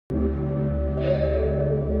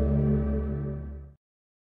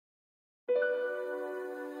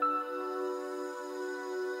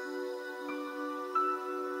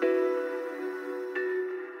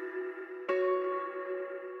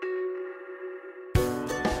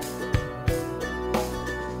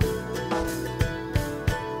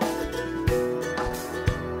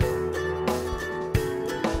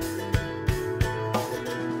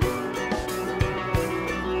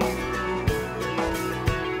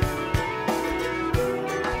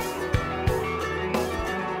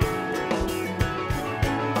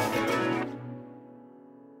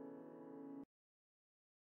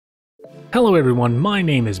Hello everyone, my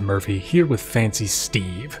name is Murphy, here with Fancy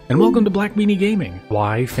Steve, and welcome to Black Beanie Gaming.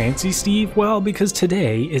 Why Fancy Steve? Well, because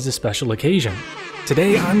today is a special occasion.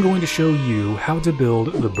 Today I'm going to show you how to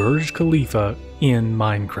build the Burj Khalifa in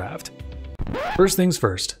Minecraft. First things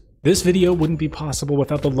first, this video wouldn't be possible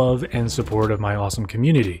without the love and support of my awesome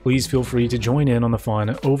community. Please feel free to join in on the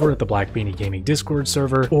fun over at the Black Beanie Gaming Discord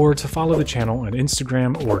server, or to follow the channel on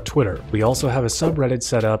Instagram or Twitter. We also have a subreddit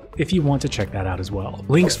set up if you want to check that out as well.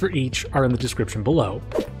 Links for each are in the description below.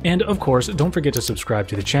 And of course, don't forget to subscribe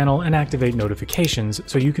to the channel and activate notifications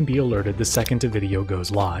so you can be alerted the second a video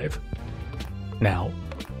goes live. Now,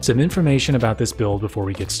 some information about this build before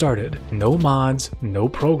we get started. No mods, no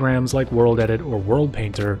programs like World Edit or World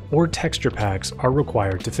Painter, or texture packs are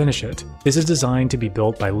required to finish it. This is designed to be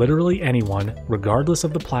built by literally anyone, regardless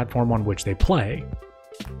of the platform on which they play.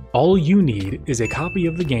 All you need is a copy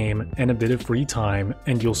of the game and a bit of free time,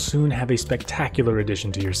 and you'll soon have a spectacular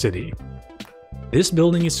addition to your city. This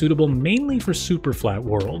building is suitable mainly for super flat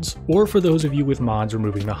worlds, or for those of you with mods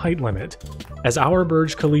removing the height limit, as our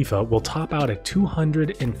Burj Khalifa will top out at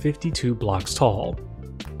 252 blocks tall.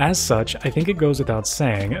 As such, I think it goes without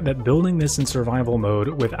saying that building this in survival mode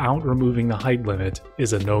without removing the height limit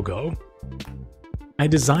is a no-go. I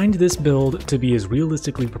designed this build to be as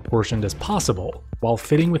realistically proportioned as possible, while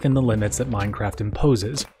fitting within the limits that Minecraft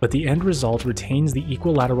imposes, but the end result retains the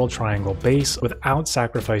equilateral triangle base without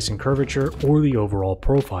sacrificing curvature or the overall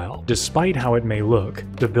profile. Despite how it may look,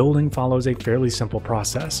 the building follows a fairly simple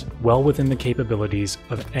process, well within the capabilities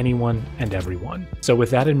of anyone and everyone. So with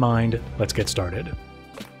that in mind, let's get started.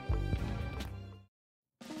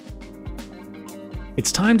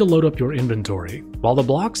 It's time to load up your inventory. While the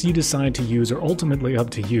blocks you decide to use are ultimately up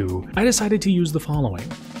to you, I decided to use the following: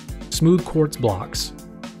 smooth quartz blocks,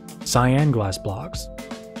 cyan glass blocks,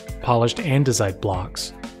 polished andesite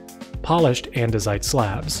blocks, polished andesite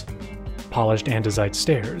slabs, polished andesite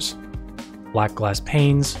stairs, black glass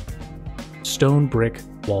panes, stone brick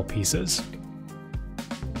wall pieces.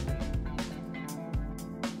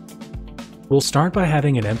 We'll start by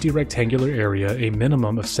having an empty rectangular area a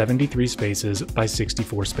minimum of 73 spaces by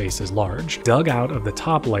 64 spaces large, dug out of the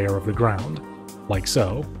top layer of the ground, like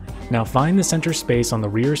so. Now find the center space on the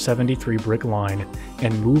rear 73 brick line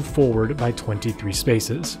and move forward by 23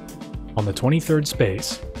 spaces. On the 23rd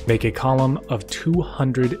space, make a column of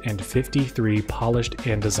 253 polished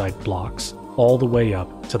andesite blocks, all the way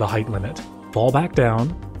up to the height limit. Fall back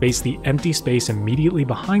down, face the empty space immediately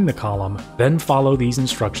behind the column, then follow these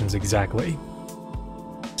instructions exactly.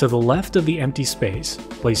 To the left of the empty space,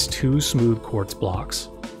 place 2 smooth quartz blocks.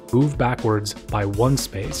 Move backwards by 1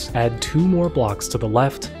 space. Add 2 more blocks to the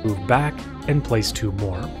left, move back, and place 2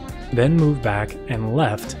 more. Then move back and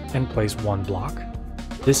left and place 1 block.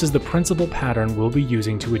 This is the principal pattern we'll be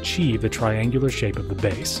using to achieve the triangular shape of the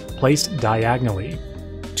base, placed diagonally.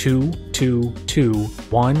 2, 2, 2,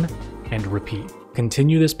 1, and repeat.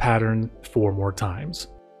 Continue this pattern 4 more times.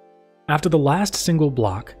 After the last single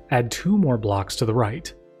block, add 2 more blocks to the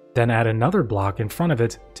right. Then add another block in front of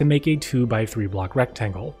it to make a 2x3 block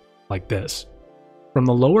rectangle, like this. From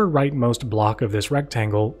the lower rightmost block of this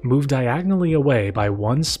rectangle, move diagonally away by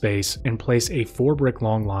 1 space and place a 4 brick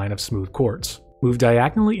long line of smooth quartz. Move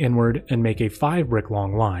diagonally inward and make a 5 brick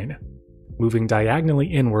long line. Moving diagonally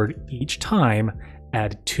inward each time,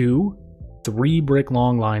 add 2 3 brick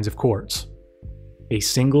long lines of quartz, a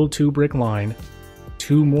single 2 brick line,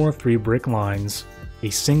 2 more 3 brick lines, a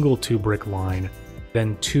single 2 brick line,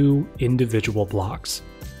 then 2 individual blocks.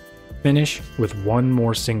 Finish with 1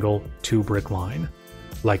 more single 2 brick line,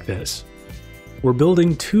 like this. We're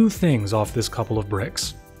building 2 things off this couple of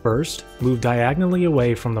bricks. First, move diagonally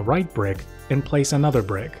away from the right brick and place another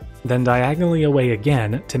brick, then diagonally away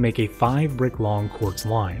again to make a 5 brick long quartz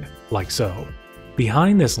line, like so.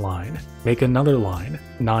 Behind this line, make another line,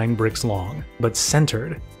 9 bricks long, but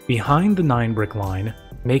centered. Behind the 9 brick line,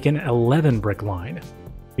 make an 11 brick line.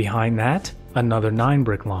 Behind that, another 9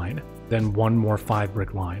 brick line, then 1 more 5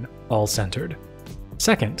 brick line, all centered.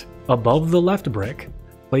 Second, above the left brick,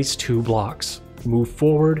 place 2 blocks. Move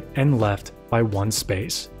forward and left by 1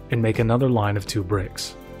 space, and make another line of 2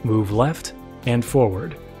 bricks. Move left and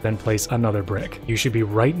forward, then place another brick. You should be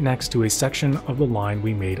right next to a section of the line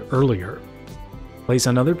we made earlier. Place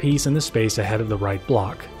another piece in the space ahead of the right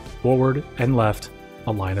block. Forward and left,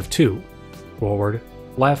 a line of 2. Forward,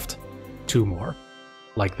 left, 2 more.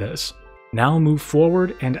 Like this. Now move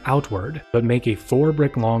forward and outward, but make a 4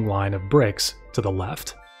 brick long line of bricks to the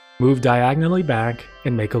left. Move diagonally back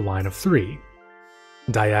and make a line of 3.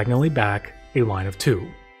 Diagonally back, a line of 2.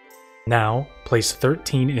 Now, place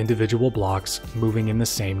 13 individual blocks moving in the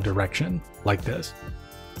same direction, like this.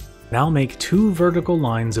 Now make 2 vertical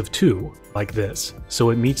lines of 2, like this, so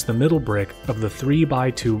it meets the middle brick of the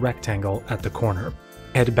 3x2 rectangle at the corner.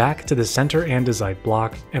 Head back to the center andesite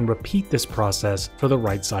block and repeat this process for the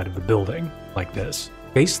right side of the building, like this.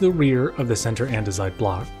 Face the rear of the center andesite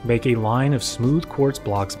block. Make a line of smooth quartz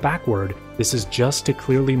blocks backward. This is just to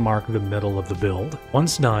clearly mark the middle of the build.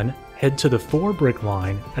 Once done, head to the 4 brick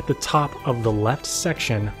line at the top of the left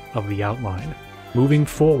section of the outline. Moving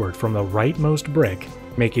forward from the rightmost brick,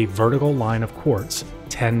 make a vertical line of quartz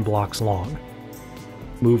 10 blocks long.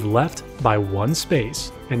 Move left by 1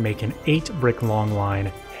 space and make an 8 brick long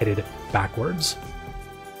line headed backwards.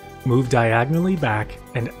 Move diagonally back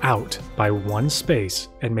and out by 1 space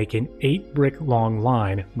and make an 8 brick long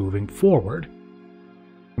line moving forward.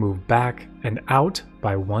 Move back and out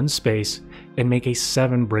by 1 space and make a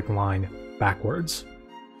 7 brick line backwards.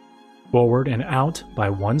 Forward and out by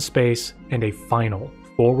 1 space and a final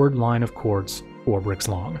forward line of quartz 4 bricks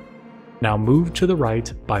long. Now move to the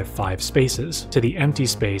right by 5 spaces to the empty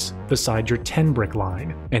space beside your 10 brick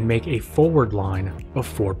line and make a forward line of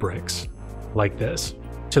 4 bricks, like this.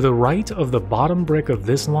 To the right of the bottom brick of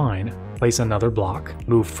this line, place another block.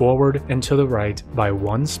 Move forward and to the right by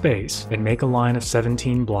 1 space and make a line of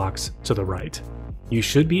 17 blocks to the right. You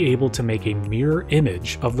should be able to make a mirror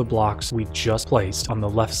image of the blocks we just placed on the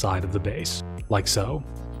left side of the base, like so.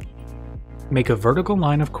 Make a vertical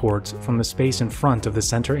line of quartz from the space in front of the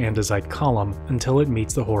center andesite column until it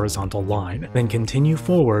meets the horizontal line, then continue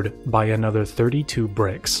forward by another 32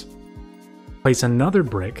 bricks. Place another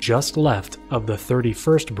brick just left of the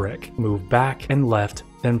 31st brick, move back and left,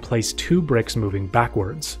 then place 2 bricks moving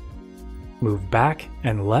backwards. Move back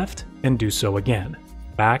and left and do so again.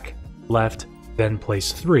 Back, left, then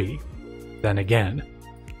place 3. Then again.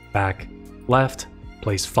 Back, left,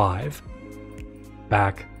 place 5.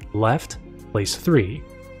 Back, left, place 3.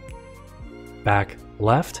 Back,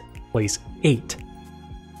 left, place 8.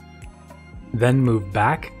 Then move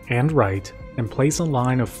back and right and place a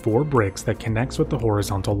line of 4 bricks that connects with the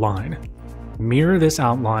horizontal line. Mirror this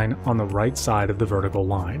outline on the right side of the vertical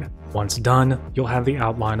line. Once done, you'll have the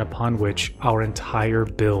outline upon which our entire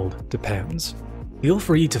build depends. Feel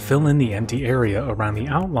free to fill in the empty area around the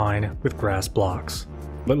outline with grass blocks,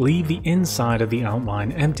 but leave the inside of the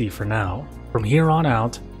outline empty for now. From here on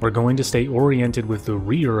out, we're going to stay oriented with the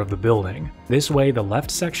rear of the building. This way, the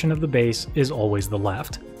left section of the base is always the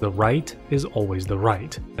left, the right is always the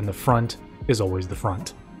right, and the front is always the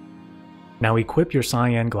front. Now equip your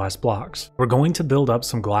cyan glass blocks. We're going to build up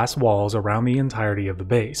some glass walls around the entirety of the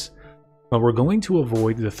base, but we're going to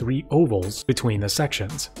avoid the 3 ovals between the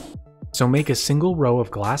sections. So make a single row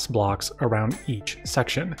of glass blocks around each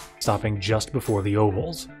section, stopping just before the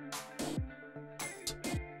ovals.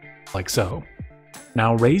 Like so.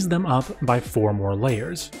 Now raise them up by 4 more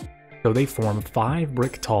layers, so they form 5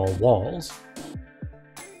 brick tall walls.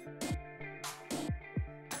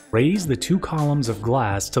 Raise the 2 columns of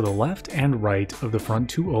glass to the left and right of the front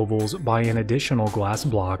 2 ovals by an additional glass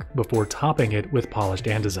block before topping it with polished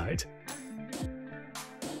andesite.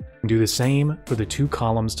 Do the same for the 2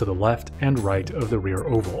 columns to the left and right of the rear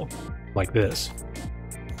oval, like this.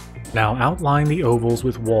 Now outline the ovals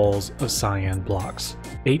with walls of cyan blocks,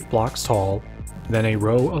 8 blocks tall, then a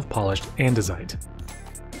row of polished andesite.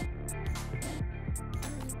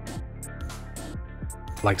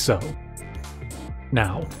 Like so.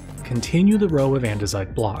 Now, continue the row of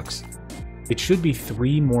andesite blocks. It should be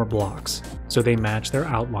 3 more blocks, so they match their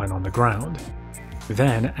outline on the ground.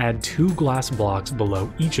 Then add 2 glass blocks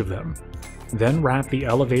below each of them. Then wrap the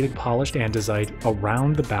elevated polished andesite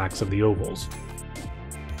around the backs of the ovals.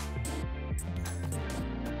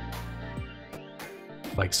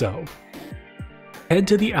 Like so. Head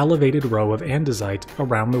to the elevated row of andesite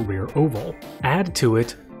around the rear oval. Add to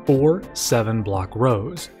it 4 7-block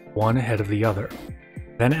rows, one ahead of the other.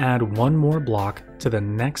 Then add 1 more block to the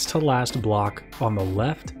next to last block on the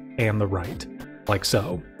left and the right, like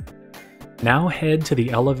so. Now head to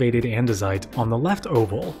the elevated andesite on the left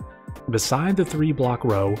oval. Beside the 3-block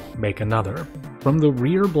row, make another. From the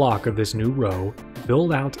rear block of this new row,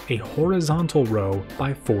 build out a horizontal row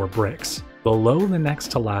by 4 bricks. Below the next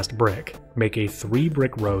to last brick, make a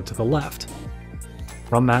 3-brick row to the left.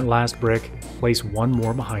 From that last brick, place 1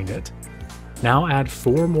 more behind it. Now add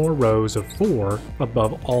 4 more rows of 4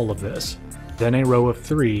 above all of this, then a row of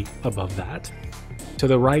 3 above that. To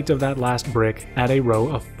the right of that last brick, add a row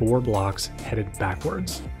of 4 blocks headed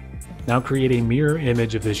backwards. Now create a mirror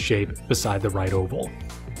image of this shape beside the right oval.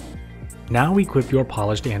 Now equip your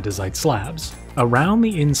polished andesite slabs. Around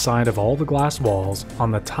the inside of all the glass walls, on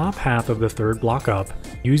the top half of the 3rd block up,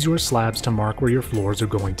 use your slabs to mark where your floors are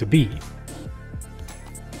going to be.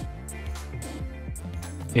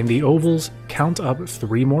 In the ovals, count up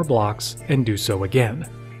 3 more blocks and do so again.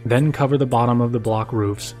 Then cover the bottom of the block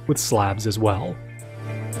roofs with slabs as well.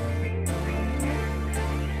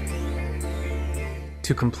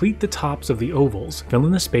 To complete the tops of the ovals, fill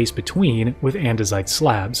in the space between with andesite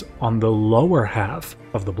slabs on the lower half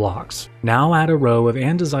of the blocks. Now add a row of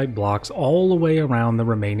andesite blocks all the way around the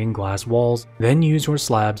remaining glass walls, then use your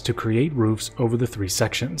slabs to create roofs over the 3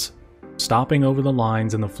 sections, stopping over the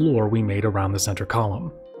lines in the floor we made around the center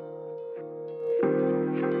column.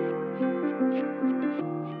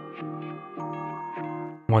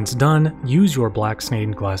 Once done, use your black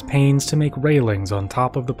stained glass panes to make railings on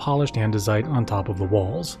top of the polished andesite on top of the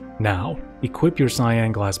walls. Now, equip your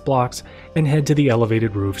cyan glass blocks and head to the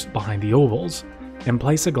elevated roofs behind the ovals, and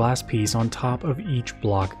place a glass piece on top of each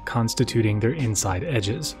block constituting their inside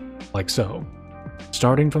edges, like so.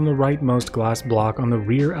 Starting from the rightmost glass block on the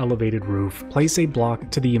rear elevated roof, place a block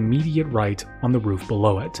to the immediate right on the roof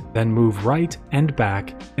below it, then move right and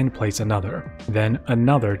back and place another, then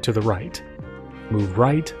another to the right. Move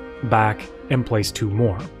right, back, and place 2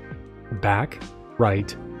 more. Back,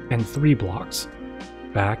 right, and 3 blocks.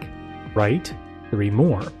 Back, right, 3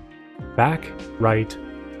 more. Back, right,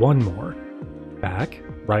 1 more. Back,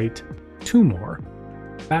 right, 2 more.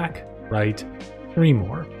 Back, right, 3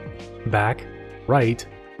 more. Back, right,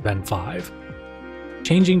 then 5.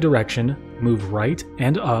 Changing direction, move right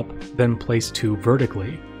and up, then place 2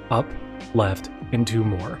 vertically. Up, left, and 2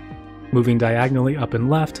 more. Moving diagonally up and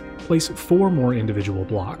left, place 4 more individual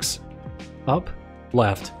blocks. Up,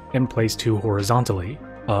 left, and place 2 horizontally.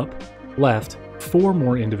 Up, left, 4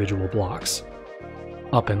 more individual blocks.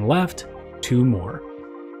 Up and left, 2 more.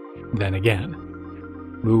 Then again.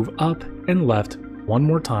 Move up and left 1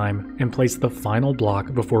 more time and place the final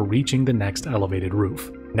block before reaching the next elevated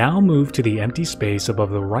roof. Now move to the empty space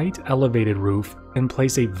above the right elevated roof and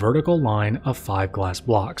place a vertical line of 5 glass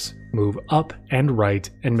blocks. Move up and right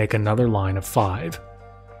and make another line of 5.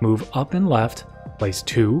 Move up and left, place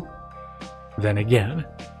 2. Then again.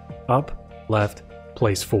 Up, left,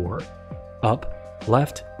 place 4. Up,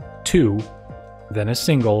 left, 2. Then a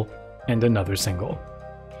single and another single.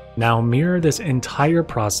 Now mirror this entire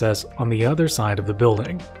process on the other side of the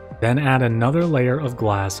building. Then add another layer of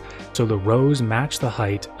glass so the rows match the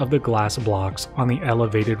height of the glass blocks on the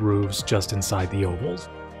elevated roofs just inside the ovals.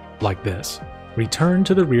 Like this. Return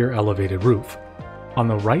to the rear elevated roof. On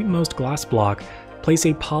the rightmost glass block, place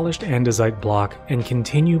a polished andesite block and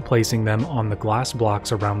continue placing them on the glass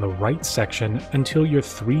blocks around the right section until you're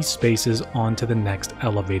 3 spaces onto the next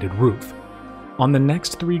elevated roof. On the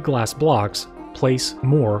next 3 glass blocks, place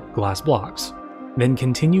more glass blocks. Then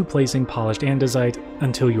continue placing polished andesite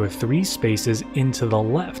until you're 3 spaces into the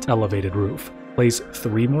left elevated roof. Place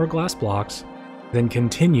 3 more glass blocks, then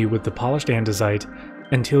continue with the polished andesite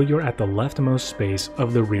until you're at the leftmost space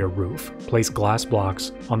of the rear roof. Place glass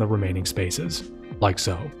blocks on the remaining spaces, like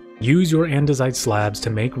so. Use your andesite slabs to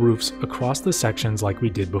make roofs across the sections like we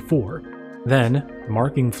did before, then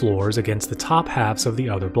marking floors against the top halves of the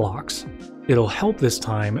other blocks. It'll help this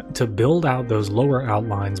time to build out those lower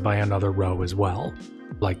outlines by another row as well,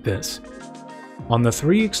 like this. On the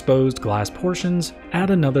 3 exposed glass portions, add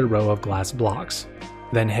another row of glass blocks.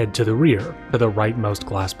 Then head to the rear, to the rightmost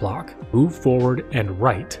glass block. Move forward and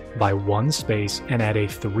right by 1 space and add a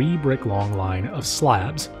 3 brick long line of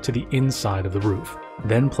slabs to the inside of the roof.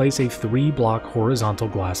 Then place a 3 block horizontal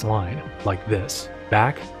glass line, like this.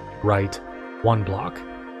 Back, right, 1 block.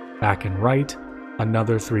 Back and right,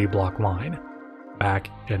 another 3 block line. Back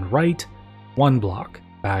and right, 1 block.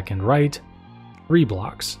 Back and right, 3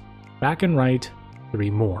 blocks. Back and right, 3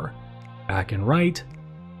 more. Back and right,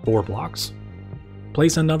 4 blocks.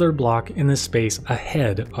 Place another block in the space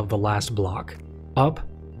ahead of the last block. Up,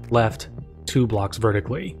 left, 2 blocks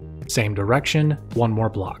vertically. Same direction, 1 more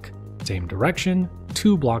block. Same direction,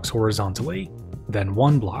 2 blocks horizontally. Then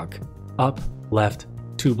 1 block. Up, left,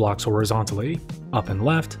 2 blocks horizontally. Up and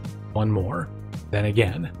left, 1 more. Then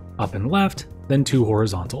again. Up and left, then 2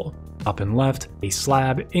 horizontal. Up and left, a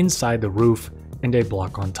slab inside the roof and a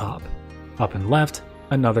block on top. Up and left,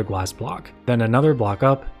 another glass block, then another block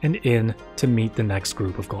up and in to meet the next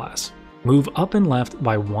group of glass. Move up and left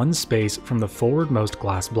by 1 space from the forwardmost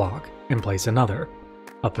glass block and place another.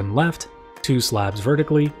 Up and left, 2 slabs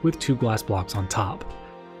vertically with 2 glass blocks on top.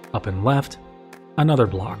 Up and left, another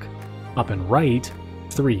block. Up and right,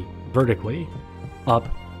 3 vertically. Up,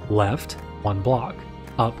 left, 1 block.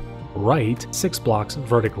 Up, right, 6 blocks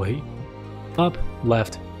vertically. Up,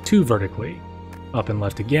 left, 2 vertically. Up and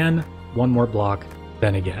left again, 1 more block,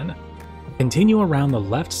 then again. Continue around the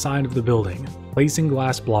left side of the building, placing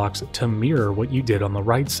glass blocks to mirror what you did on the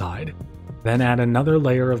right side. Then add another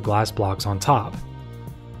layer of glass blocks on top.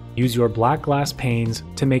 Use your black glass panes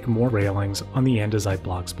to make more railings on the andesite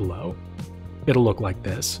blocks below. It'll look like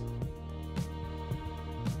this.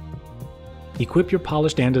 Equip your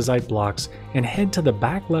polished andesite blocks and head to the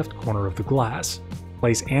back left corner of the glass.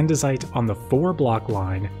 Place andesite on the 4 block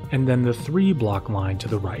line and then the 3 block line to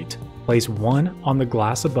the right. Place 1 on the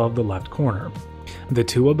glass above the left corner, the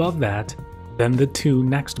 2 above that, then the 2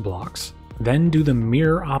 next blocks. Then do the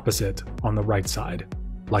mirror opposite on the right side,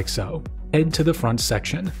 like so. Head to the front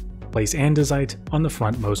section. Place andesite on the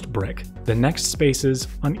frontmost brick, the next spaces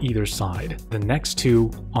on either side, the next 2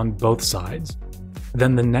 on both sides,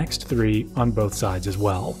 then the next 3 on both sides as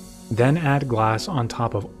well. Then add glass on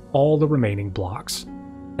top of all the remaining blocks.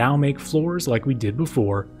 Now make floors like we did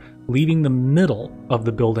before, leaving the middle of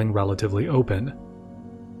the building relatively open,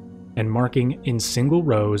 and marking in single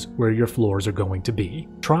rows where your floors are going to be.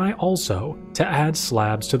 Try also to add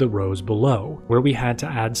slabs to the rows below, where we had to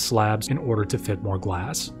add slabs in order to fit more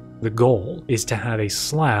glass. The goal is to have a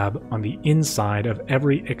slab on the inside of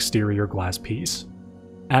every exterior glass piece.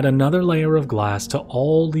 Add another layer of glass to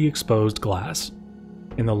all the exposed glass.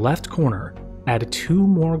 In the left corner, add 2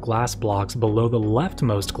 more glass blocks below the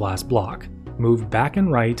leftmost glass block. Move back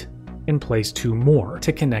and right and place 2 more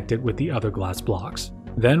to connect it with the other glass blocks.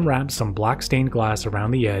 Then wrap some black stained glass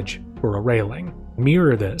around the edge for a railing.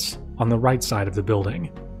 Mirror this on the right side of the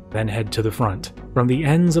building. Then head to the front. From the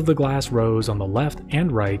ends of the glass rows on the left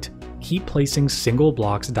and right, keep placing single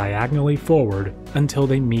blocks diagonally forward until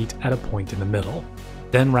they meet at a point in the middle.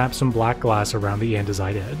 Then wrap some black glass around the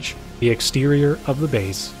andesite edge. The exterior of the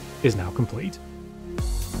base is now complete.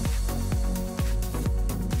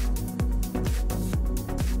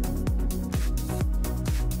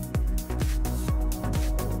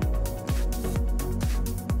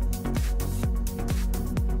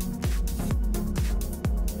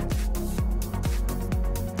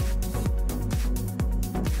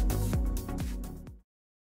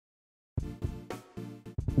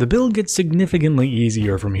 The build gets significantly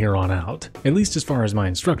easier from here on out, at least as far as my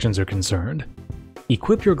instructions are concerned.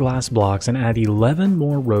 Equip your glass blocks and add 11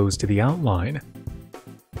 more rows to the outline.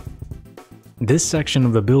 This section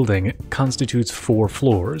of the building constitutes 4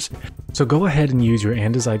 floors, so go ahead and use your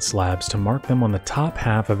andesite slabs to mark them on the top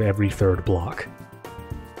half of every 3rd block.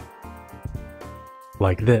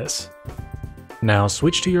 Like this. Now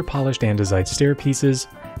switch to your polished andesite stair pieces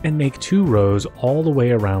and make 2 rows all the way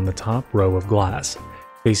around the top row of glass,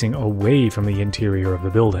 facing away from the interior of the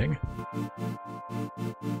building.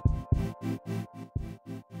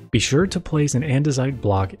 Be sure to place an andesite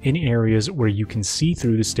block in areas where you can see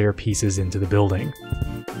through the stair pieces into the building.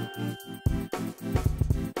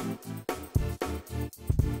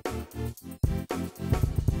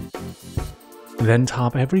 Then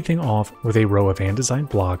top everything off with a row of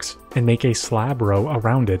andesite blocks and make a slab row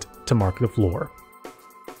around it to mark the floor.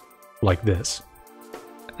 Like this.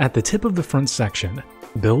 At the tip of the front section,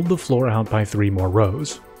 build the floor out by 3 more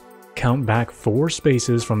rows. Count back 4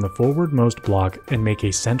 spaces from the forwardmost block and make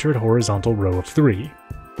a centered horizontal row of 3.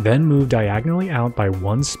 Then move diagonally out by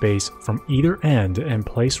 1 space from either end and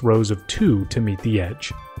place rows of 2 to meet the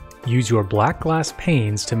edge. Use your black glass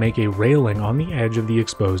panes to make a railing on the edge of the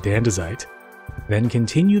exposed andesite. Then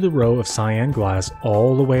continue the row of cyan glass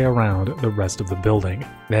all the way around the rest of the building.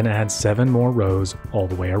 Then add 7 more rows all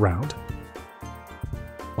the way around.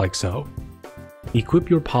 Like so. Equip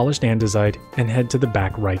your polished andesite and head to the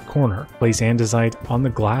back right corner. Place andesite on the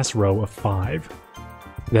glass row of 5.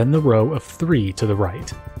 Then the row of 3 to the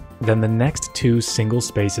right. Then the next 2 single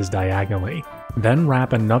spaces diagonally. Then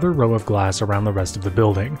wrap another row of glass around the rest of the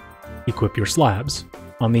building. Equip your slabs.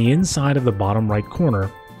 On the inside of the bottom right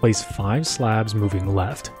corner, place 5 slabs moving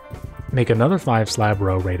left. Make another 5 slab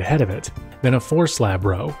row right ahead of it. Then a 4 slab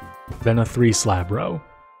row. Then a 3 slab row.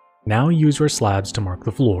 Now use your slabs to mark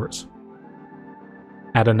the floors.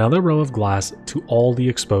 Add another row of glass to all the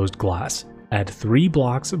exposed glass. Add 3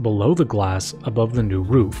 blocks below the glass above the new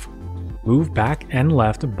roof. Move back and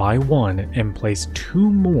left by 1 and place 2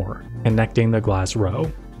 more connecting the glass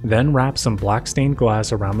row. Then wrap some black stained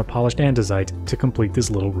glass around the polished andesite to complete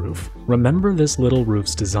this little roof. Remember this little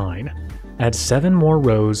roof's design. Add 7 more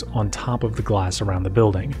rows on top of the glass around the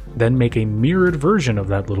building. Then make a mirrored version of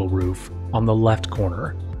that little roof on the left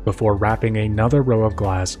corner, before wrapping another row of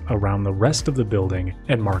glass around the rest of the building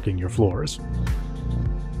and marking your floors.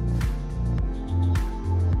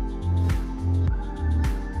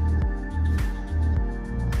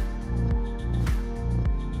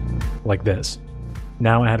 Like this.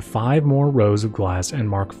 Now add 5 more rows of glass and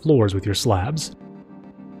mark floors with your slabs.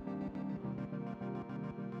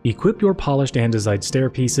 Equip your polished andesite stair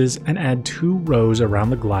pieces and add 2 rows around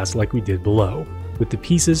the glass like we did below, with the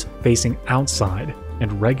pieces facing outside.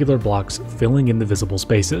 and regular blocks filling in the visible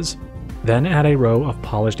spaces. Then add a row of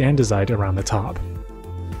polished andesite around the top.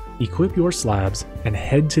 Equip your slabs and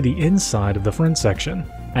head to the inside of the front section.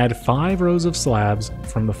 Add 5 rows of slabs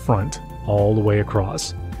from the front all the way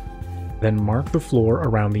across. Then mark the floor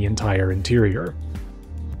around the entire interior,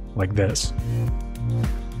 like this.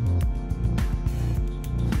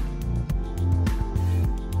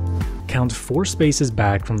 Count 4 spaces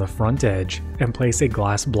back from the front edge and place a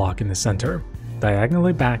glass block in the center.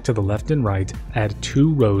 Diagonally back to the left and right, add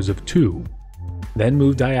 2 rows of 2. Then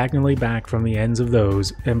move diagonally back from the ends of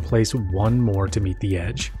those and place 1 more to meet the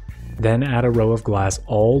edge. Then add a row of glass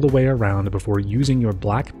all the way around before using your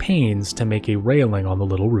black panes to make a railing on the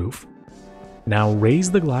little roof. Now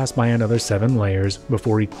raise the glass by another 7 layers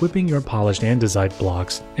before equipping your polished andesite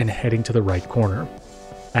blocks and heading to the right corner.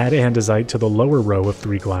 Add andesite to the lower row of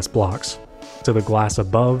 3 glass blocks, to the glass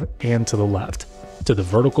above and to the left, to the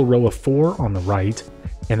vertical row of 4 on the right,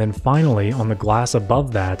 and then finally on the glass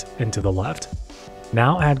above that and to the left.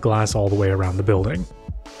 Now add glass all the way around the building.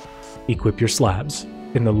 Equip your slabs.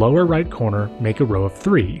 In the lower right corner, make a row of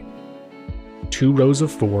 3, 2 rows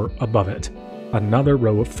of 4 above it, another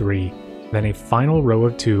row of 3, then a final row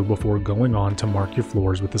of 2 before going on to mark your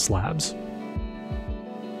floors with the slabs.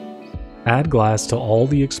 Add glass to all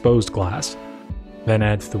the exposed glass, then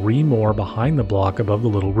add 3 more behind the block above the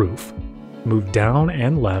little roof. Move down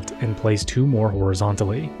and left and place 2 more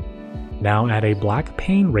horizontally. Now add a black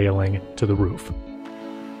pane railing to the roof.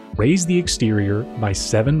 Raise the exterior by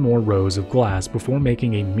 7 more rows of glass before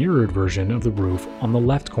making a mirrored version of the roof on the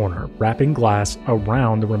left corner, wrapping glass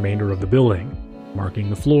around the remainder of the building, marking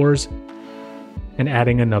the floors, and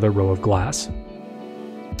adding another row of glass.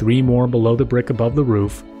 3 more below the brick above the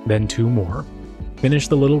roof, then 2 more. Finish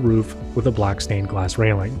the little roof with a black stained glass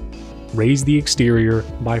railing. Raise the exterior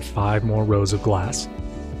by 5 more rows of glass.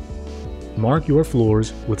 Mark your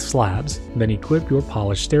floors with slabs, then equip your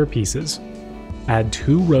polished stair pieces. Add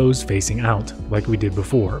 2 rows facing out, like we did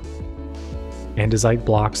before. Andesite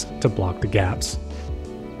blocks to block the gaps.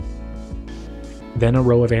 Then a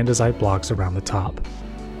row of andesite blocks around the top.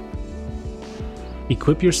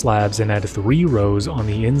 Equip your slabs and add 3 rows on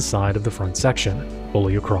the inside of the front section,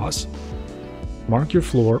 fully across. Mark your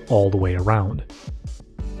floor all the way around.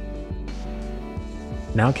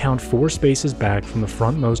 Now count 4 spaces back from the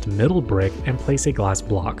frontmost middle brick and place a glass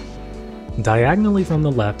block. Diagonally from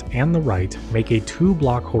the left and the right, make a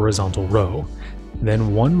 2-block horizontal row,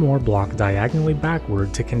 then 1 more block diagonally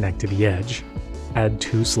backward to connect to the edge. Add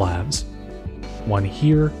 2 slabs, 1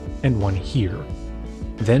 here and 1 here.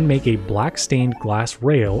 Then make a black stained glass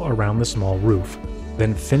rail around the small roof,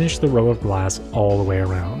 then finish the row of glass all the way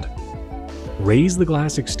around. Raise the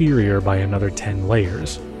glass exterior by another 10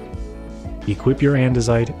 layers. Equip your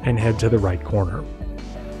andesite and head to the right corner.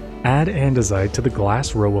 Add andesite to the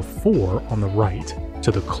glass row of 4 on the right,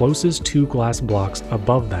 to the closest 2 glass blocks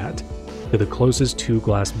above that, to the closest 2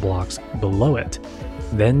 glass blocks below it,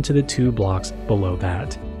 then to the 2 blocks below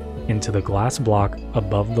that, and to the glass block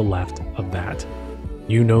above the left of that.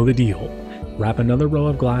 You know the deal. Wrap another row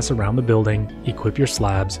of glass around the building, equip your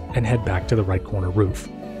slabs, and head back to the right corner roof.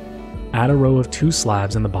 Add a row of 2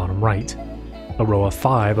 slabs in the bottom right, a row of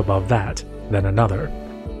 5 above that, then another.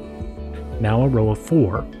 Now a row of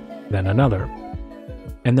 4, then another,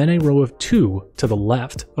 and then a row of 2 to the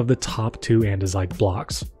left of the top 2 andesite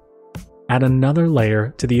blocks. Add another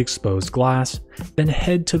layer to the exposed glass, then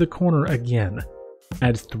head to the corner again.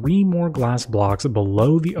 Add 3 more glass blocks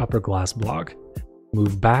below the upper glass block.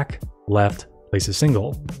 Move back, left, place a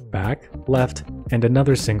single, back, left, and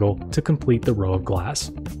another single to complete the row of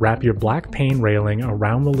glass. Wrap your black pane railing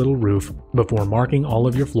around the little roof before marking all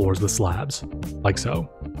of your floors with slabs, like so.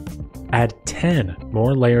 Add 10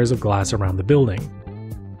 more layers of glass around the building.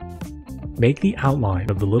 Make the outline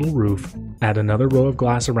of the little roof, add another row of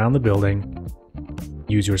glass around the building.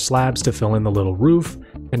 Use your slabs to fill in the little roof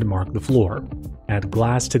and mark the floor. Add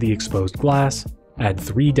glass to the exposed glass. Add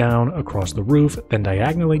 3 down across the roof, then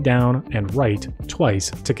diagonally down and right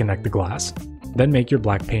twice to connect the glass. Then make your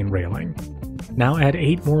black pane railing. Now add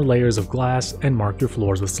 8 more layers of glass and mark your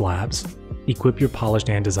floors with slabs. Equip your polished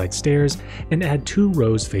andesite stairs and add 2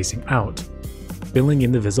 rows facing out, filling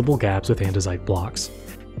in the visible gaps with andesite blocks,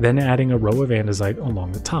 then adding a row of andesite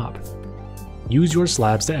along the top. Use your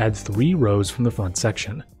slabs to add 3 rows from the front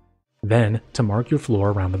section, then to mark your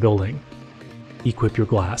floor around the building. Equip your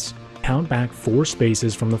glass. Count back 4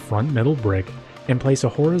 spaces from the front middle brick and place a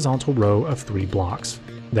horizontal row of 3 blocks,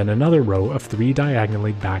 then another row of 3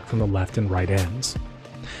 diagonally back from the left and right ends.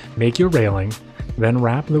 Make your railing, then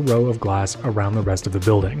wrap the row of glass around the rest of the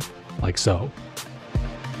building, like so.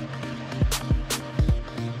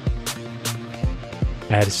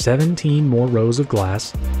 Add 17 more rows of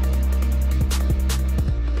glass.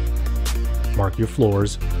 Mark your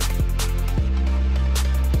floors.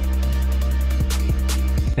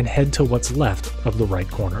 And head to what's left of the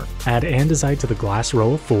right corner. Add andesite to the glass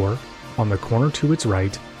row of 4, on the corner to its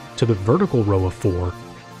right, to the vertical row of 4,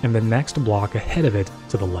 and the next block ahead of it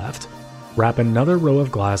to the left. Wrap another row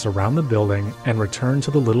of glass around the building and return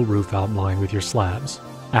to the little roof outline with your slabs.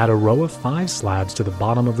 Add a row of 5 slabs to the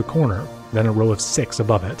bottom of the corner, then a row of 6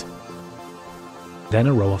 above it. Then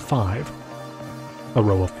a row of 5, a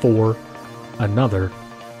row of 4, another,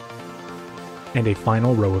 and a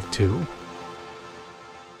final row of 2.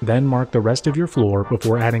 Then mark the rest of your floor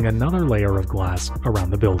before adding another layer of glass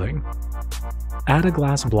around the building. Add a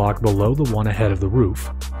glass block below the one ahead of the roof.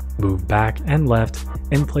 Move back and left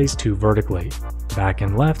and place 2 vertically. Back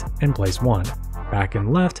and left and place 1. Back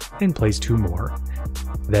and left and place 2 more.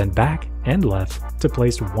 Then back and left to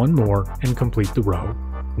place 1 more and complete the row.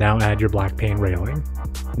 Now add your black pane railing.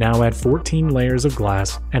 Now add 14 layers of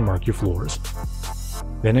glass and mark your floors.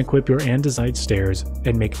 Then equip your andesite stairs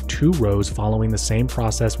and make 2 rows following the same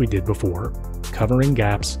process we did before, covering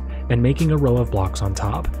gaps and making a row of blocks on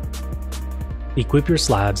top. Equip your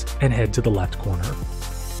slabs and head to the left corner.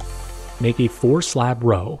 Make a 4 slab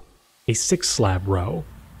row, a 6 slab row,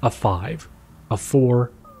 a 5, a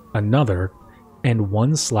 4, another, and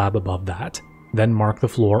 1 slab above that. Then mark the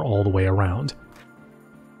floor all the way around.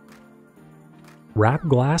 Wrap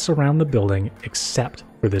glass around the building except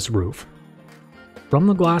for this roof. From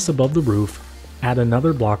the glass above the roof, add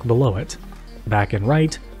another block below it. Back and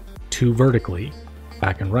right, 2 vertically.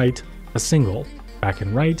 Back and right, a single. Back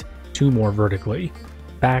and right, 2 more vertically.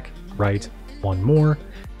 Back, right, 1 more.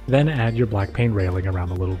 Then add your black pane railing around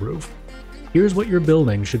the little roof. Here's what your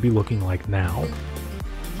building should be looking like now.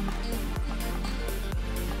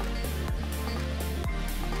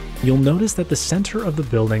 You'll notice that the center of the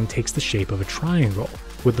building takes the shape of a triangle,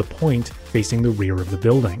 with the point facing the rear of the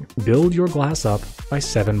building. Build your glass up by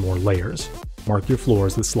 7 more layers. Mark your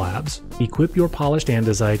floors with slabs. Equip your polished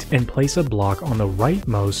andesite and place a block on the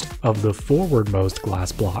rightmost of the forwardmost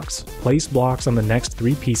glass blocks. Place blocks on the next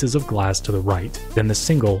 3 pieces of glass to the right, then the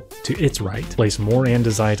single to its right. Place more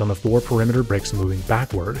andesite on the 4 perimeter bricks moving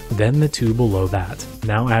backward, then the 2 below that.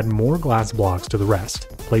 Now add more glass blocks to the rest.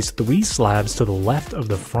 Place 3 slabs to the left of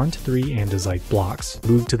the front 3 andesite blocks.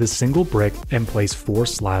 Move to the single brick and place 4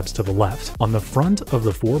 slabs to the left. On the front of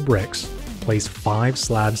the 4 bricks, place 5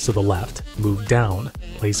 slabs to the left. Move down,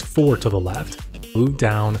 place 4 to the left. Move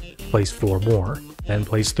down, place 4 more. Then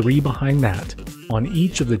place 3 behind that. On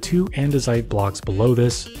each of the 2 andesite blocks below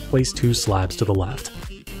this, place 2 slabs to the left.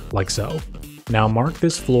 Like so. Now mark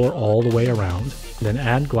this floor all the way around, then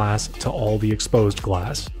add glass to all the exposed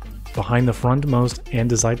glass. Behind the frontmost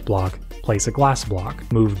andesite block, place a glass block.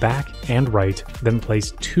 Move back and right, then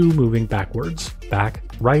place 2 moving backwards. Back,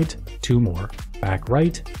 right, 2 more. Back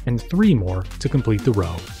right, and 3 more to complete the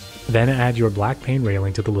row. Then add your black pane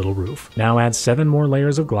railing to the little roof. Now add 7 more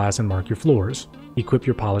layers of glass and mark your floors. Equip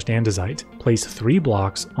your polished andesite. Place 3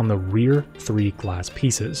 blocks on the rear 3 glass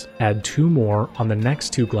pieces. Add 2 more on the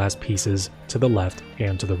next 2 glass pieces to the left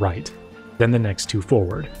and to the right. Then the next 2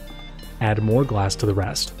 forward. Add more glass to the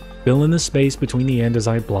rest. Fill in the space between the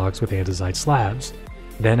andesite blocks with andesite slabs.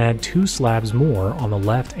 Then add 2 slabs more on the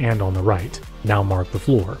left and on the right. Now mark the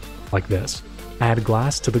floor, like this. Add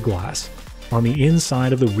glass to the glass. On the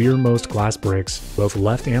inside of the rearmost glass bricks, both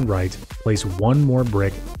left and right, place 1 more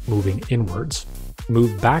brick moving inwards.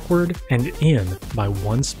 Move backward and in by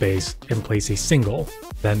 1 space and place a single.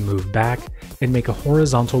 Then move back and make a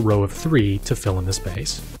horizontal row of 3 to fill in the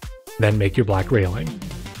space. Then make your black railing.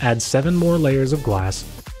 Add 7 more layers of glass,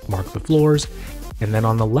 mark the floors, and then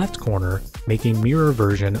on the left corner, make a mirror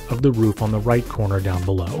version of the roof on the right corner down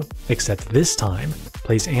below. Except this time,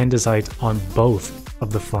 place andesite on both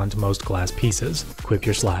of the frontmost glass pieces. Equip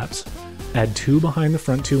your slabs. Add 2 behind the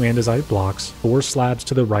front 2 andesite blocks, 4 slabs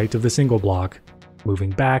to the right of the single block.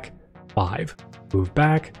 Moving back, 5. Move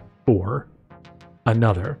back, 4.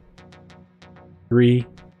 Another. 3,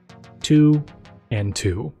 2, and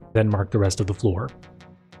 2. Then mark the rest of the floor.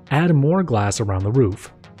 Add more glass around the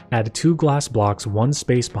roof. Add 2 glass blocks 1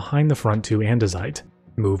 space behind the front 2 andesite.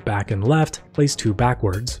 Move back and left, place 2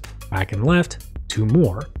 backwards. Back and left, 2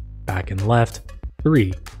 more. Back and left,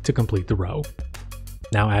 3 to complete the row.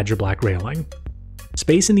 Now add your black railing.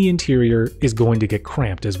 Space in the interior is going to get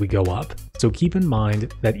cramped as we go up, so keep in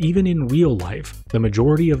mind that even in real life, the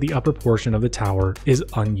majority of the upper portion of the tower is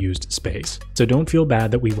unused space, so don't feel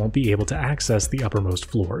bad that we won't be able to access the uppermost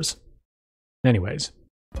floors. Anyways,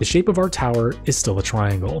 the shape of our tower is still a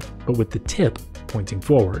triangle, but with the tip pointing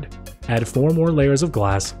forward. Add 4 more layers of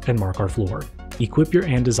glass and mark our floor. Equip your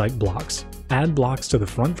andesite blocks. Add blocks to the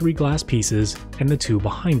front 3 glass pieces and the 2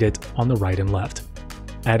 behind it on the right and left.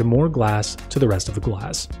 Add more glass to the rest of the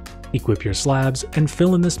glass. Equip your slabs and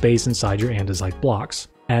fill in the space inside your andesite blocks.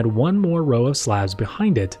 Add 1 more row of slabs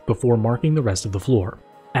behind it before marking the rest of the floor.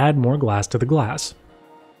 Add more glass to the glass.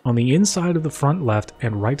 On the inside of the front left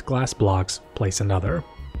and right glass blocks, place another.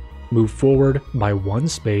 Move forward by 1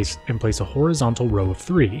 space and place a horizontal row of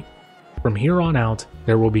 3. From here on out,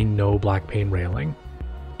 there will be no black pane railing.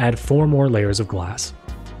 Add 4 more layers of glass.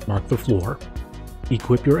 Mark the floor.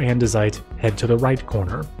 Equip your andesite, head to the right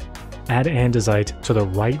corner. Add andesite to the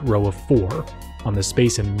right row of 4, on the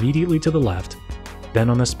space immediately to the left, then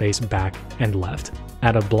on the space back and left.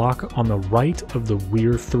 Add a block on the right of the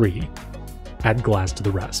rear 3. Add glass to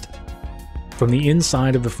the rest. From the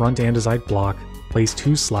inside of the front andesite block, place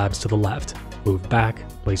 2 slabs to the left. Move back,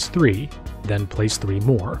 place 3, then place 3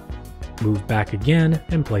 more. Move back again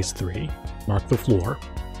and place 3. Mark the floor.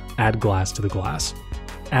 Add glass to the glass.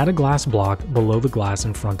 Add a glass block below the glass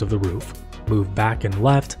in front of the roof. Move back and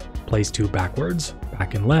left, place 2 backwards.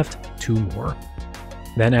 Back and left, 2 more.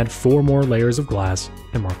 Then add 4 more layers of glass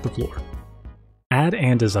and mark the floor. Add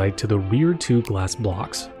andesite to the rear 2 glass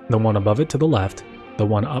blocks, the one above it to the left, the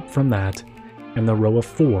one up from that, and the row of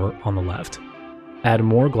 4 on the left. Add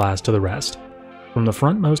more glass to the rest. From the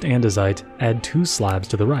frontmost andesite, add 2 slabs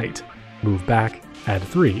to the right. Move back, add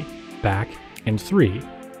 3, back and 3,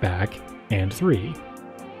 back and 3,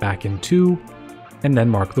 back and 2, and then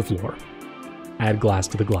mark the floor. Add glass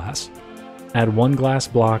to the glass. Add 1 glass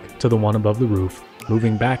block to the one above the roof,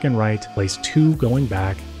 moving back and right, place 2 going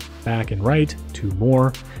back and right, 2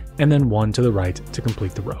 more, and then 1 to the right to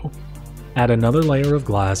complete the row. Add another layer of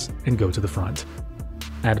glass and go to the front.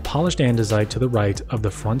 Add polished andesite to the right of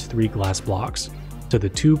the front 3 glass blocks, to the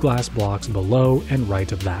 2 glass blocks below and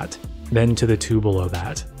right of that, then to the 2 below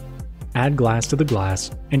that. Add glass to the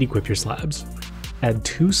glass and equip your slabs. Add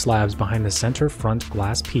 2 slabs behind the center front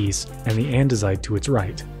glass piece and the andesite to its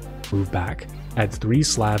right. Move back. Add 3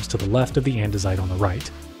 slabs to the left of the andesite on the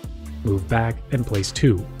right. Move back and place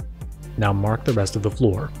 2. Now mark the rest of the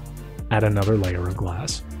floor. Add another layer of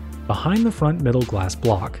glass. Behind the front middle glass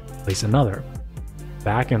block, place another.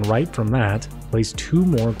 Back and right from that, place 2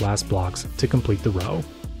 more glass blocks to complete the row.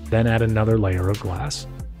 Then add another layer of glass.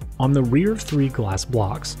 On the rear 3 glass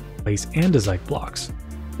blocks, place andesite blocks.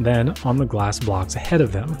 Then on the glass blocks ahead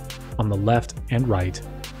of them, on the left and right,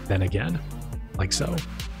 then again, like so.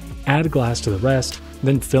 Add glass to the rest,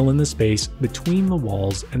 then fill in the space between the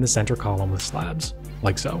walls and the center column with slabs,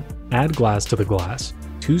 like so. Add glass to the glass.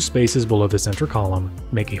 2 spaces below the center column,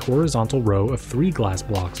 make a horizontal row of 3 glass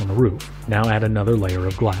blocks on the roof. Now add another layer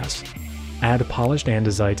of glass. Add polished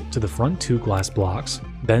andesite to the front 2 glass blocks,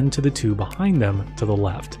 then to the 2 behind them to the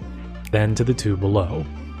left, then to the 2 below.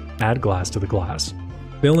 Add glass to the glass.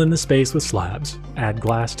 Fill in the space with slabs. Add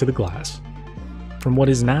glass to the glass. From what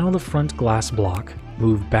is now the front glass block,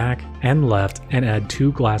 move back and left and add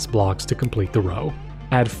 2 glass blocks to complete the row.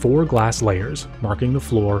 Add 4 glass layers, marking the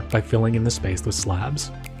floor by filling in the space with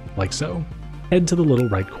slabs, like so. Head to the little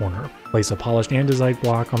right corner. Place a polished andesite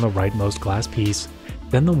block on the rightmost glass piece,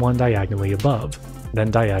 then the one diagonally above,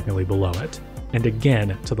 then diagonally below it, and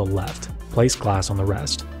again to the left. Place glass on the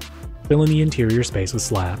rest. Fill in the interior space with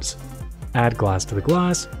slabs. Add glass to the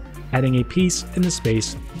glass, adding a piece in the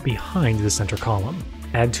space behind the center column.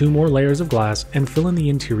 Add 2 more layers of glass and fill in the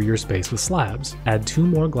interior space with slabs. Add 2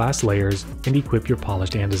 more glass layers and equip your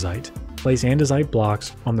polished andesite. Place andesite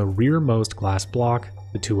blocks on the rearmost glass block,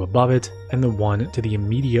 the 2 above it, and the 1 to the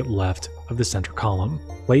immediate left of the center column.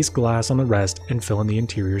 Place glass on the rest and fill in the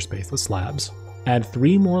interior space with slabs. Add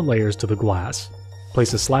 3 more layers to the glass.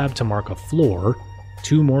 Place a slab to mark a floor,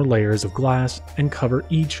 2 more layers of glass, and cover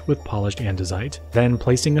each with polished andesite, then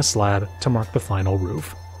placing a slab to mark the final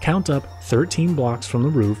roof. Count up 13 blocks from the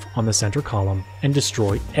roof on the center column and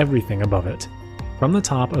destroy everything above it. From the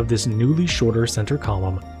top of this newly shorter center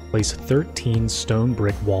column, place 13 stone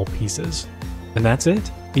brick wall pieces. And that's it!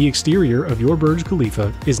 The exterior of your Burj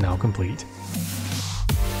Khalifa is now complete.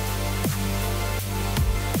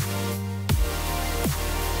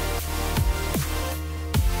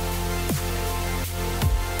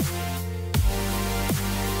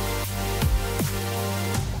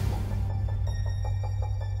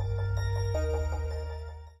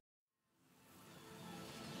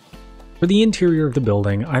 For the interior of the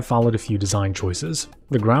building, I followed a few design choices.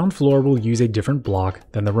 The ground floor will use a different block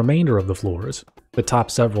than the remainder of the floors. The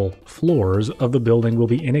top several floors of the building will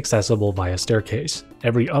be inaccessible via staircase.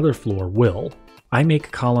 Every other floor will. I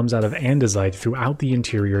make columns out of andesite throughout the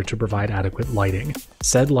interior to provide adequate lighting.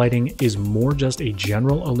 Said lighting is more just a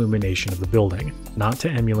general illumination of the building, not to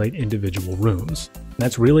emulate individual rooms.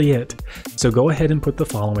 That's really it, so go ahead and put the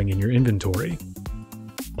following in your inventory.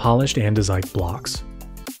 Polished andesite blocks,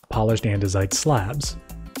 polished andesite slabs,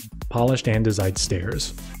 polished andesite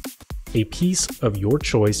stairs, a piece of your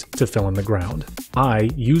choice to fill in the ground. I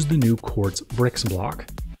use the new quartz bricks block.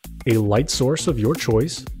 A light source of your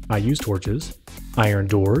choice, I use torches, iron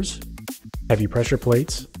doors, heavy pressure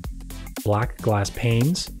plates, black glass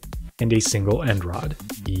panes, and a single end rod.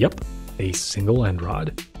 Yep, a single end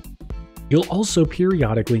rod. You'll also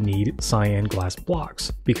periodically need cyan glass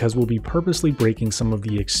blocks, because we'll be purposely breaking some of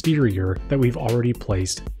the exterior that we've already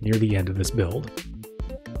placed near the end of this build.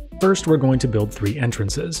 First, we're going to build 3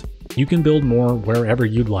 entrances. You can build more wherever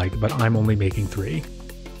you'd like, but I'm only making 3.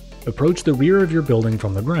 Approach the rear of your building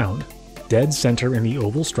from the ground. Dead center in the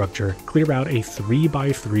oval structure, clear out a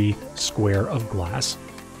 3x3 square of glass.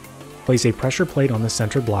 Place a pressure plate on the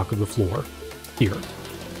center block of the floor, here.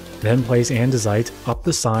 Then place andesite up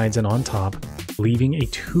the sides and on top, leaving a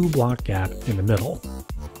 2-block gap in the middle.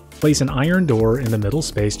 Place an iron door in the middle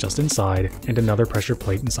space just inside, and another pressure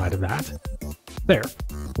plate inside of that. There,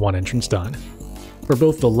 1 entrance done. For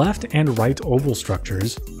both the left and right oval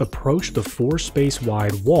structures, approach the 4-space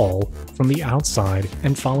wide wall from the outside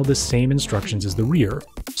and follow the same instructions as the rear,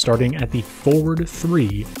 starting at the forward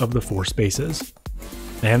 3 of the 4 spaces.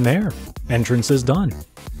 And there, entrance is done.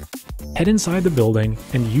 Head inside the building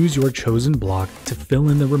and use your chosen block to fill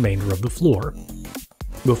in the remainder of the floor.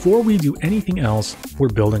 Before we do anything else, we're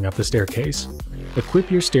building up the staircase. Equip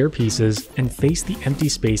your stair pieces and face the empty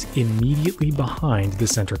space immediately behind the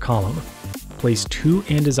center column. Place 2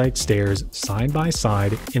 andesite stairs side by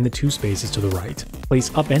side in the 2 spaces to the right.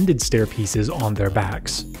 Place upended stair pieces on their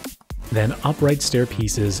backs. Then upright stair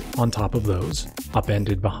pieces on top of those,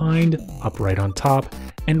 upended behind, upright on top,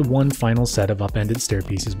 and 1 final set of upended stair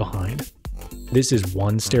pieces behind. This is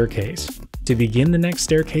 1 staircase. To begin the next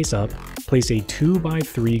staircase up, place a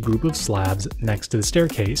 2x3 group of slabs next to the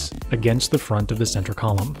staircase against the front of the center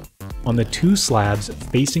column. On the 2 slabs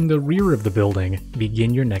facing the rear of the building,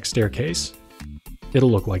 begin your next staircase. It'll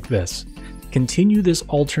look like this. Continue this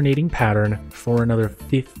alternating pattern for another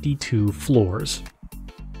 52 floors.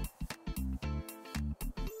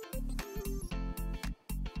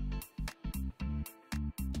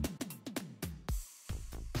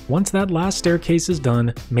 Once that last staircase is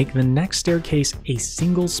done, make the next staircase a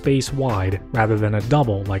single space wide rather than a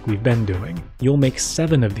double like we've been doing. You'll make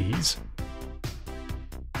 7 of these.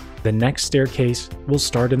 The next staircase will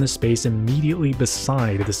start in the space immediately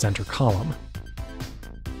beside the center column.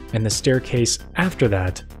 And the staircase after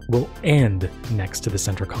that will end next to the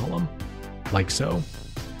center column, like so.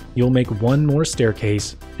 You'll make 1 more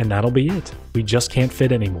staircase, and that'll be it. We just can't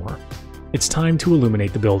fit anymore. It's time to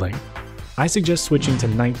illuminate the building. I suggest switching to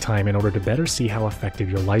nighttime in order to better see how effective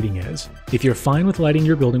your lighting is. If you're fine with lighting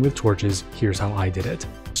your building with torches, here's how I did it.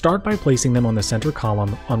 Start by placing them on the center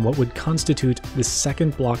column on what would constitute the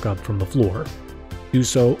 2nd block up from the floor. Do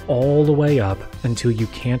so all the way up until you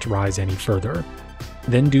can't rise any further.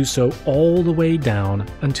 Then do so all the way down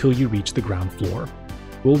until you reach the ground floor.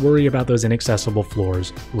 We'll worry about those inaccessible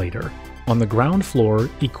floors later. On the ground floor,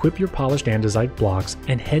 equip your polished andesite blocks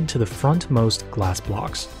and head to the frontmost glass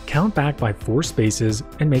blocks. Count back by 4 spaces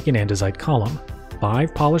and make an andesite column.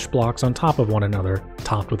 5 polished blocks on top of one another,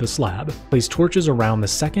 topped with a slab. Place torches around the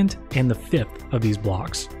 2nd and the 5th of these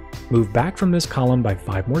blocks. Move back from this column by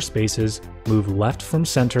 5 more spaces, move left from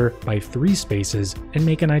center by 3 spaces, and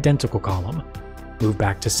make an identical column. Move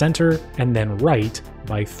back to center and then right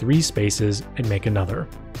by 3 spaces and make another.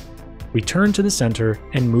 Return to the center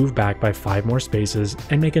and move back by 5 more spaces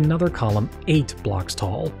and make another column 8 blocks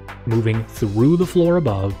tall, moving through the floor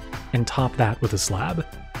above and top that with a slab.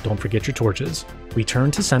 Don't forget your torches.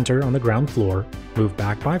 Return to center on the ground floor, move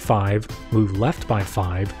back by 5, move left by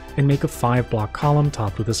 5, and make a 5-block column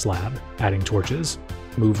topped with a slab, adding torches.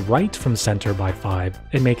 Move right from center by 5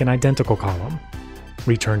 and make an identical column.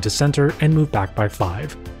 Return to center and move back by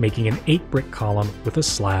 5, making an 8-brick column with a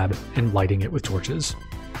slab and lighting it with torches.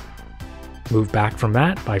 Move back from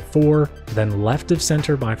that by 4, then left of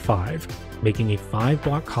center by 5, making a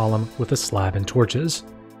 5-block column with a slab and torches.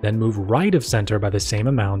 Then move right of center by the same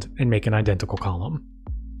amount and make an identical column.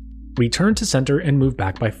 Return to center and move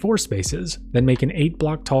back by 4 spaces, then make an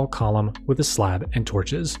 8-block tall column with a slab and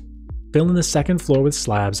torches. Fill in the 2nd floor with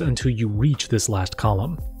slabs until you reach this last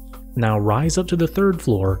column. Now rise up to the 3rd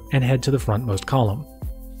floor and head to the frontmost column.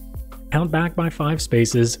 Count back by 5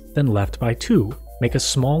 spaces, then left by 2. Make a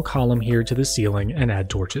small column here to the ceiling and add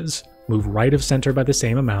torches. Move right of center by the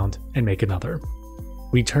same amount and make another.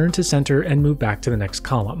 Return to center and move back to the next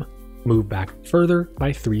column. Move back further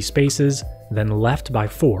by 3 spaces, then left by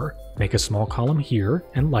 4. Make a small column here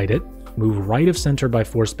and light it. Move right of center by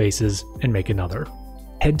 4 spaces and make another.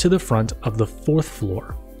 Head to the front of the 4th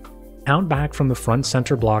floor. Count back from the front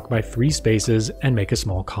center block by 3 spaces and make a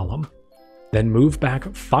small column. Then move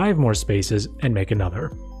back 5 more spaces and make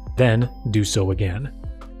another. Then do so again.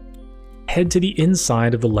 Head to the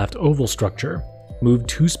inside of the left oval structure. Move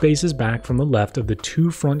 2 spaces back from the left of the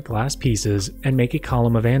 2 front glass pieces and make a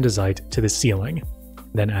column of andesite to the ceiling.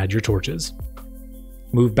 Then add your torches.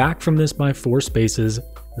 Move back from this by 4 spaces,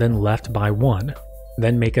 then left by 1.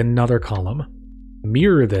 Then make another column.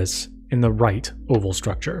 Mirror this in the right oval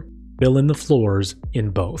structure. Fill in the floors in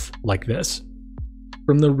both, like this.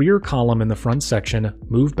 From the rear column in the front section,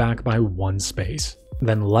 move back by 1 space.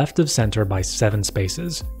 Then left of center by 7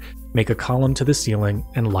 spaces. Make a column to the ceiling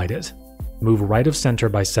and light it. Move right of center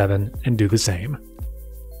by 7 and do the same.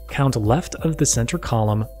 Count left of the center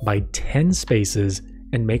column by 10 spaces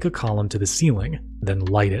and make a column to the ceiling, then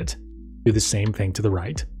light it. Do the same thing to the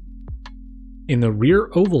right. In the rear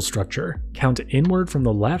oval structure, count inward from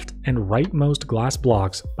the left and rightmost glass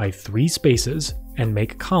blocks by 3 spaces and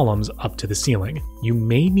make columns up to the ceiling. You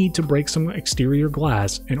may need to break some exterior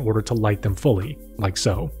glass in order to light them fully, like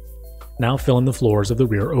so. Now fill in the floors of the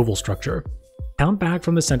rear oval structure. Count back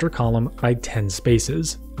from the center column by 10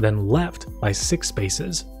 spaces, then left by 6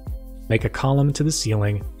 spaces. Make a column to the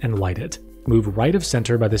ceiling and light it. Move right of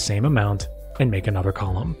center by the same amount and make another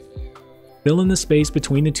column. Fill in the space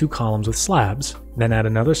between the 2 columns with slabs, then add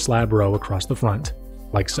another slab row across the front,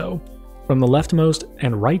 like so. From the leftmost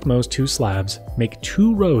and rightmost 2 slabs, make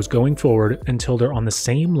 2 rows going forward until they're on the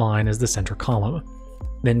same line as the center column.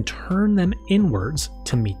 Then turn them inwards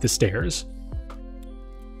to meet the stairs.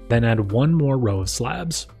 Then add 1 more row of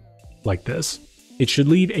slabs, like this. It should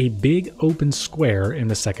leave a big open square in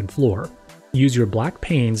the 2nd floor. Use your black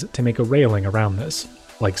panes to make a railing around this,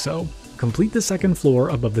 like so. Complete the 2nd floor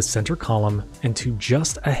above the center column and to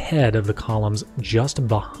just ahead of the columns just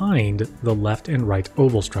behind the left and right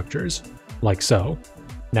oval structures, like so.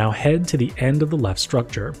 Now head to the end of the left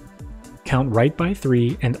structure. Count right by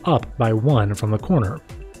 3 and up by 1 from the corner.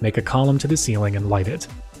 Make a column to the ceiling and light it.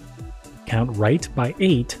 Count right by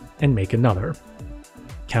 8 and make another.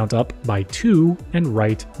 Count up by 2 and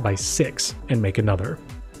right by 6 and make another.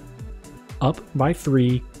 Up by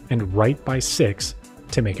 3 and right by 6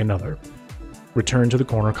 to make another. Return to the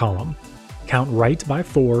corner column. Count right by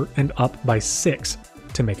 4 and up by 6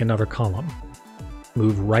 to make another column.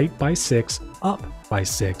 Move right by 6, up by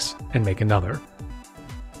 6 and make another.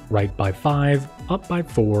 Right by 5, up by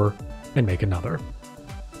 4 and make another.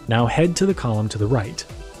 Now head to the column to the right.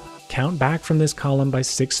 Count back from this column by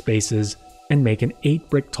 6 spaces and make an 8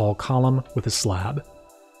 brick tall column with a slab.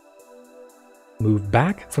 Move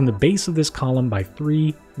back from the base of this column by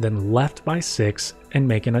 3, then left by 6 and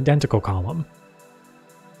make an identical column.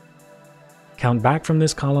 Count back from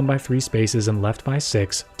this column by 3 spaces and left by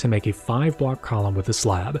 6 to make a 5 block column with a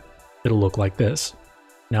slab. It'll look like this.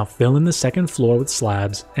 Now fill in the 2nd floor with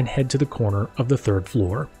slabs and head to the corner of the 3rd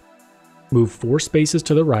floor. Move 4 spaces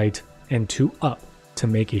to the right and 2 up to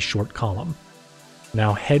make a short column.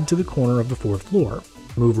 Now head to the corner of the 4th floor.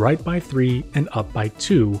 Move right by 3 and up by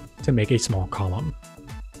 2 to make a small column.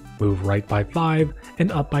 Move right by 5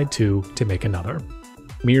 and up by 2 to make another.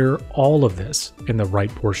 Mirror all of this in the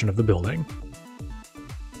right portion of the building,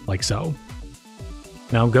 like so.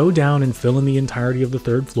 Now go down and fill in the entirety of the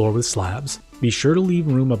 3rd floor with slabs. Be sure to leave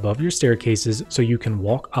room above your staircases so you can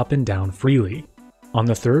walk up and down freely. On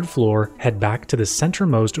the 3rd floor, head back to the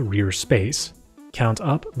centermost rear space. Count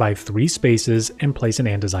up by 3 spaces and place an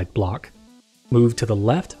andesite block. Move to the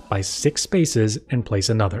left by 6 spaces and place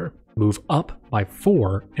another. Move up by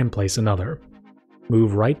 4 and place another.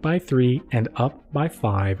 Move right by 3 and up by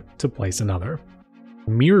 5 to place another.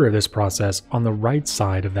 Mirror this process on the right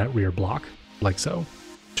side of that rear block, like so.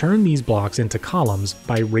 Turn these blocks into columns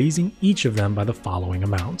by raising each of them by the following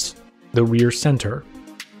amounts. The rear center,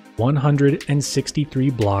 163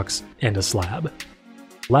 blocks and a slab.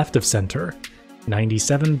 Left of center,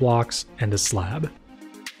 97 blocks and a slab.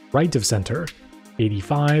 Right of center,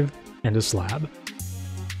 85 and a slab.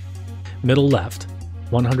 Middle left,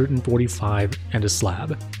 145 and a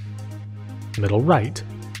slab. Middle right,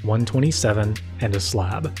 127 and a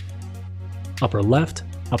slab. Upper left,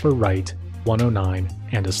 upper right, 109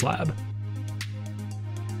 and a slab.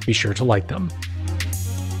 Be sure to light them.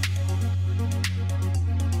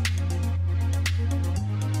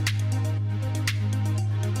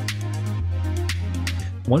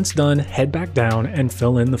 Once done, head back down and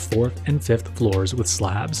fill in the 4th and 5th floors with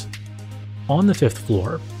slabs. On the 5th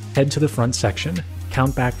floor, head to the front section.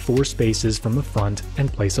 Count back 4 spaces from the front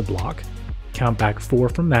and place a block. Count back 4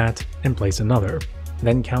 from that and place another.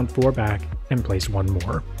 Then count 4 back and place 1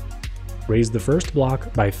 more. Raise the first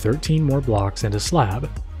block by 13 more blocks and a slab.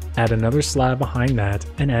 Add another slab behind that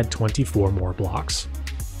and add 24 more blocks.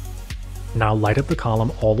 Now light up the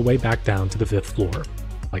column all the way back down to the 5th floor,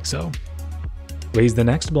 like so. Raise the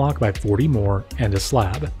next block by 40 more and a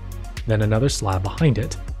slab, then another slab behind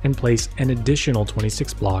it, and place an additional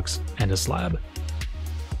 26 blocks and a slab.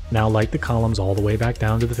 Now light the columns all the way back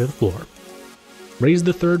down to the 5th floor. Raise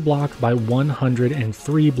the 3rd block by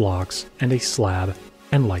 103 blocks and a slab,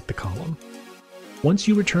 and light the column. Once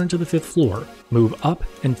you return to the 5th floor, move up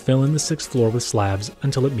and fill in the 6th floor with slabs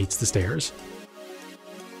until it meets the stairs.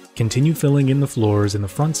 Continue filling in the floors in the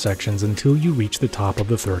front sections until you reach the top of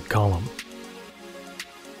the 3rd column.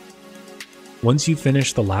 Once you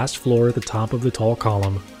finish the last floor at the top of the tall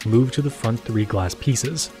column, move to the front 3 glass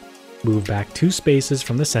pieces. Move back 2 spaces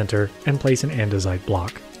from the center and place an andesite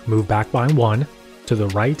block. Move back by 1, to the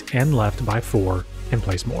right and left by 4, and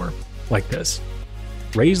place more, like this.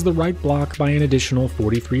 Raise the right block by an additional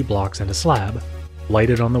 43 blocks and a slab. Light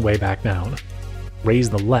it on the way back down. Raise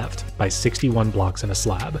the left by 61 blocks and a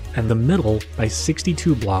slab, and the middle by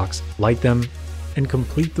 62 blocks, light them, and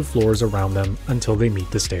complete the floors around them until they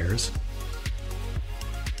meet the stairs.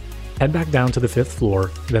 Head back down to the 5th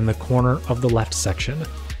floor, then the corner of the left section.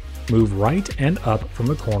 Move right and up from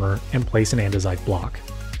the corner and place an andesite block.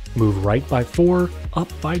 Move right by 4, up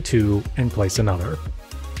by 2, and place another.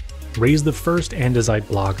 Raise the first andesite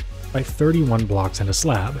block by 31 blocks and a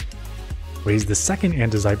slab. Raise the second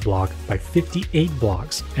andesite block by 58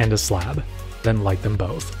 blocks and a slab, then light them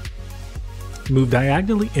both. Move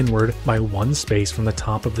diagonally inward by 1 space from the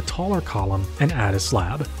top of the taller column and add a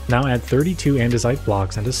slab. Now add 32 andesite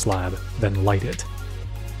blocks and a slab, then light it.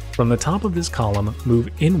 From the top of this column, move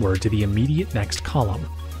inward to the immediate next column.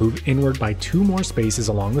 Move inward by 2 more spaces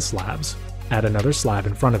along the slabs. Add another slab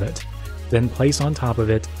in front of it. Then place on top of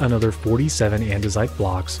it another 47 andesite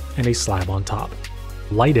blocks and a slab on top.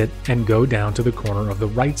 Light it and go down to the corner of the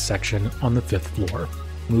right section on the 5th floor.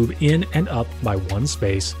 Move in and up by 1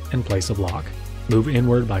 space and place a block. Move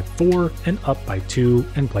inward by 4 and up by 2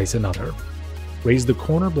 and place another. Raise the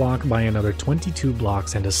corner block by another 22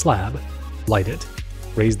 blocks and a slab. Light it.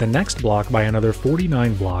 Raise the next block by another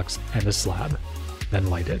 49 blocks and a slab. Then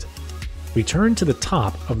light it. Return to the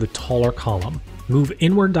top of the taller column. Move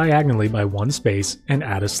inward diagonally by 1 space and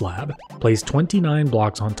add a slab. Place 29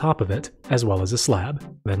 blocks on top of it, as well as a slab,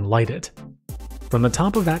 then light it. From the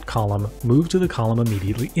top of that column, move to the column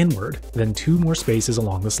immediately inward, then 2 more spaces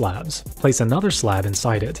along the slabs. Place another slab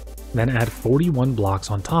inside it, then add 41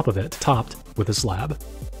 blocks on top of it, topped with a slab.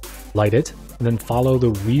 Light it, then follow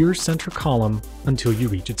the rear center column until you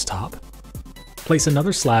reach its top. Place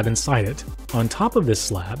another slab inside it. On top of this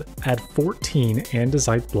slab, add 14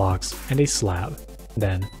 andesite blocks and a slab,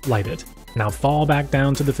 then light it. Now fall back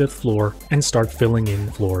down to the 5th floor and start filling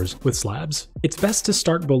in floors with slabs. It's best to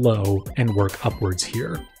start below and work upwards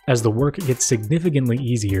here, as the work gets significantly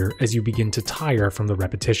easier as you begin to tire from the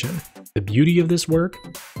repetition. The beauty of this work,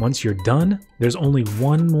 once you're done, there's only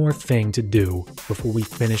one more thing to do before we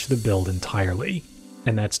finish the build entirely,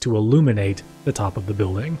 and that's to illuminate the top of the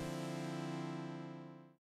building.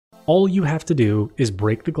 All you have to do is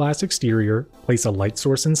break the glass exterior, place a light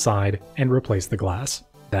source inside, and replace the glass.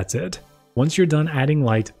 That's it. Once you're done adding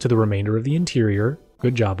light to the remainder of the interior,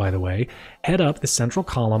 good job by the way, head up the central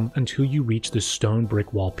column until you reach the stone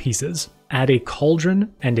brick wall pieces. Add a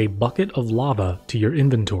cauldron and a bucket of lava to your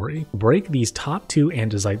inventory. Break these top 2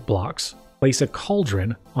 andesite blocks. Place a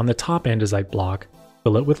cauldron on the top andesite block,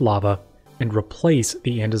 fill it with lava, and replace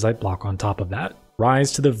the andesite block on top of that.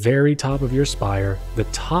 Rise to the very top of your spire, the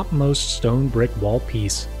topmost stone brick wall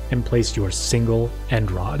piece, and place your single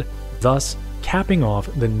end rod, thus capping off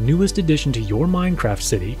the newest addition to your Minecraft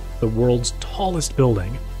city, the world's tallest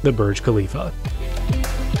building, the Burj Khalifa.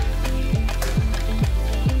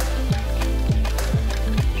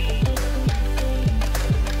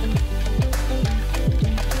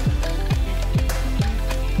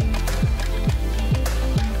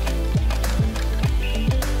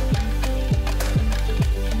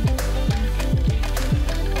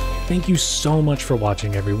 Thank you so much for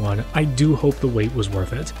watching, everyone. I do hope the wait was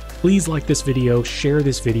worth it. Please like this video, share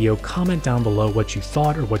this video, comment down below what you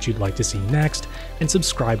thought or what you'd like to see next, and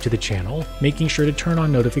subscribe to the channel, making sure to turn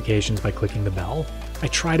on notifications by clicking the bell. I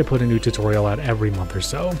try to put a new tutorial out every month or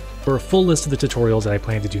so. For a full list of the tutorials that I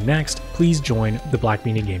plan to do next, please join the Black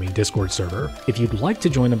Beanie Gaming Discord server. If you'd like to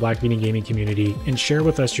join the Black Beanie Gaming community and share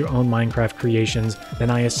with us your own Minecraft creations, then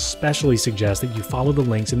I especially suggest that you follow the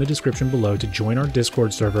links in the description below to join our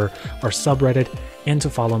Discord server, our subreddit, and to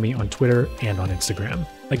follow me on Twitter and on Instagram.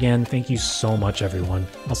 Again, thank you so much, everyone.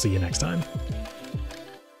 I'll see you next time.